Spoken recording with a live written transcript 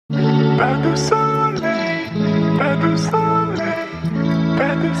Hey,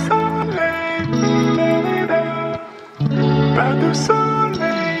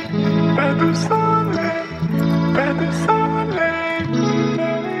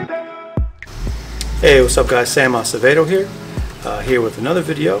 what's up guys, Sam Acevedo here, here with another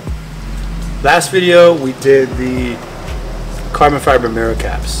video. Last video we did the carbon fiber mirror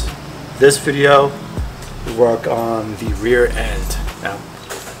caps. This video we work on the rear end. Now,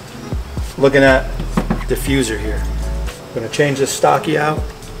 looking at diffuser here. I'm going to change this stocky out,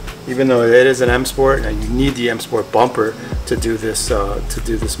 even though it is an M Sport. Now you need the M Sport bumper to do this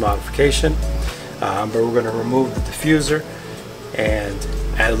modification, but we're going to remove the diffuser and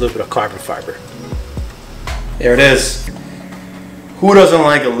add a little bit of carbon fiber. There it is. Who doesn't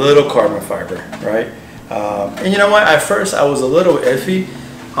like a little carbon fiber, right? And you know what? At first I was a little iffy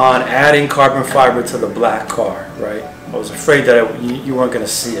on adding carbon fiber to the black car, right? I was afraid that you weren't going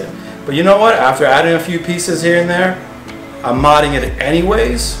to see it. But you know what? After adding a few pieces here and there, I'm modding it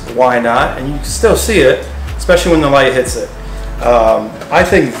anyways. Why not? And you can still see it, especially when the light hits it. I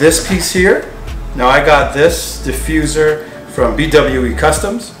think this piece here, now I got this diffuser from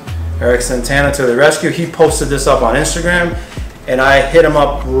BWECustoms. Eric Santana to the rescue. He posted this up on Instagram and I hit him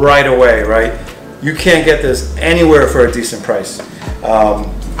up right away, right? You can't get this anywhere for a decent price.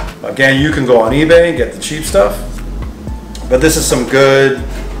 Again, you can go on eBay and get the cheap stuff, but this is some good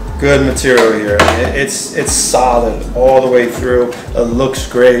material here. It's solid all the way through. It looks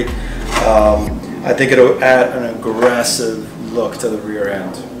great. I think it'll add an aggressive look to the rear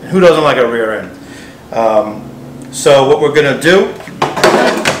end. Who doesn't like a rear end? So what we're gonna do,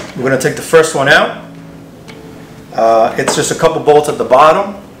 we're going to take the first one out. It's just a couple bolts at the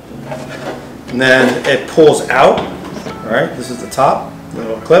bottom, and then it pulls out. All right, this is the top. The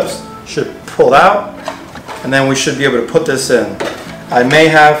little clips should pull out, and then we should be able to put this in. I may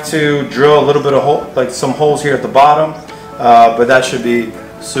have to drill a little bit of hole, like some holes here at the bottom, but that should be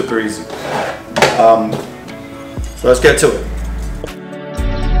super easy. So let's get to it.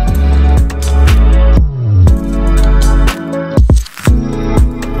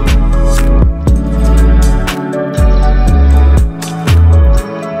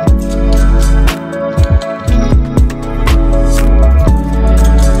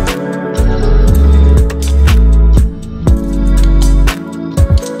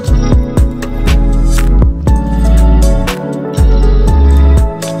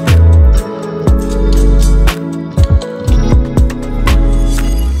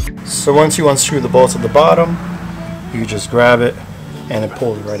 So once you unscrew the bolts at the bottom, you just grab it and it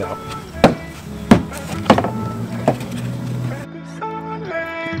pulls right out.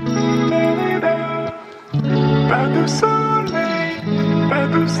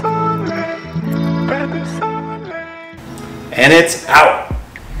 And it's out.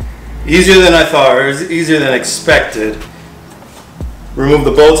 Easier than I thought, or easier than expected. Remove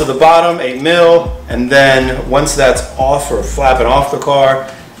the bolts at the bottom, 8 mil, and then once that's off or flapping off the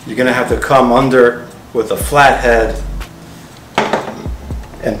car, you're going to have to come under with a flat head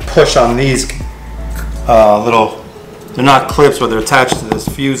and push on these little, they're not clips but they're attached to this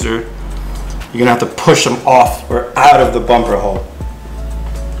fuser. You're going to have to push them off or out of the bumper hole.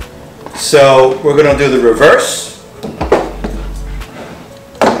 So we're going to do the reverse.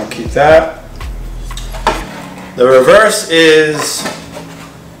 I'll keep that. The reverse is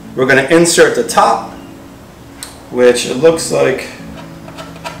we're going to insert the top, which it looks like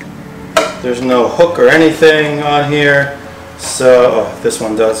there's no hook or anything on here. So this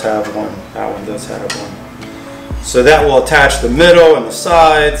one does have one, that one does have one. So that will attach the middle and the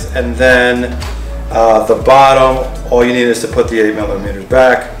sides, and then the bottom, all you need is to put the 8mm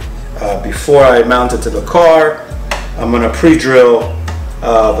back. Before I mount it to the car, I'm going to pre-drill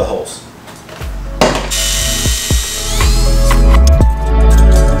the holes.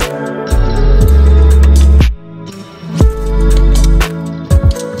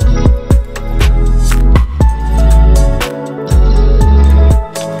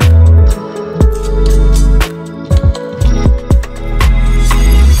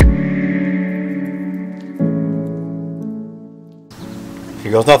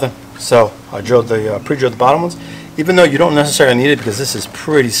 Here goes nothing. So I drilled the pre-drilled the bottom ones, even though you don't necessarily need it because this is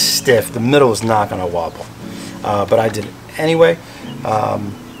pretty stiff. The middle is not going to wobble, but I did it anyway.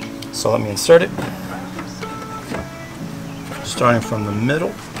 So let me insert it, starting from the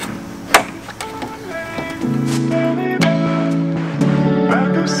middle.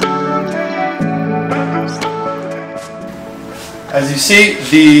 As you see,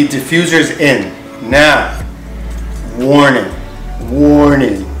 the diffuser is in. Now, warning,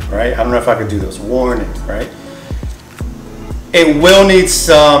 right? I don't know if I could do this. Warning, right? It will need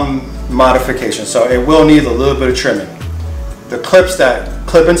some modification, so it will need a little bit of trimming. The clips that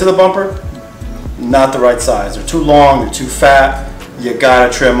clip into the bumper, not the right size. They're too long, they're too fat. You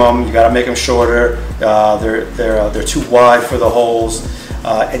gotta trim them. You gotta make them shorter. They're too wide for the holes.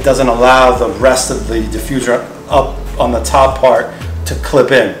 It doesn't allow the rest of the diffuser up on the top part to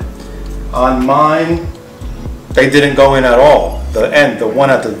clip in. On mine, they didn't go in at all. The one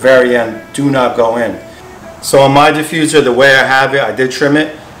at the very end, do not go in. So on my diffuser, the way I have it, I did trim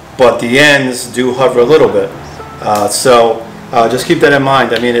it, but the ends do hover a little bit. Just keep that in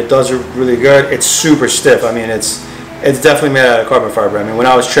mind. I mean, it does really good. It's super stiff. I mean, it's definitely made out of carbon fiber. I mean, when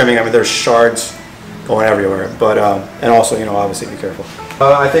I was trimming, I mean, there's shards going everywhere. But and also, you know, obviously be careful.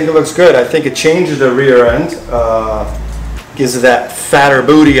 I think it looks good. I think it changes the rear end, gives it that fatter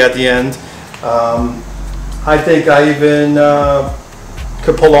booty at the end. I think I even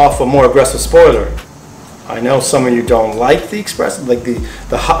could pull off a more aggressive spoiler. I know some of you don't like the express, like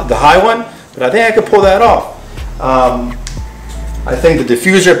the high one, but I think I could pull that off. I think the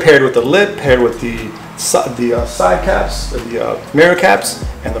diffuser paired with the lip, paired with the side caps, the mirror caps,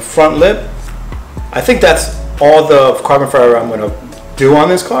 and the front lip, I think that's all the carbon fiber I'm going to do on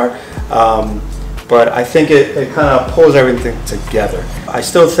this car. But I think it kind of pulls everything together. I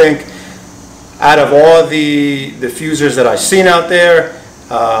still think out of all the diffusers that I've seen out there,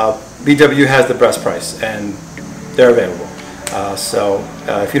 BWE has the best price, and they're available.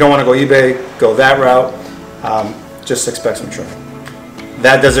 If you don't want to go eBay, go that route. Just expect some trim.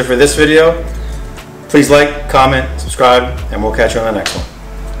 That does it for this video. Please like, comment, subscribe, and we'll catch you on the next one.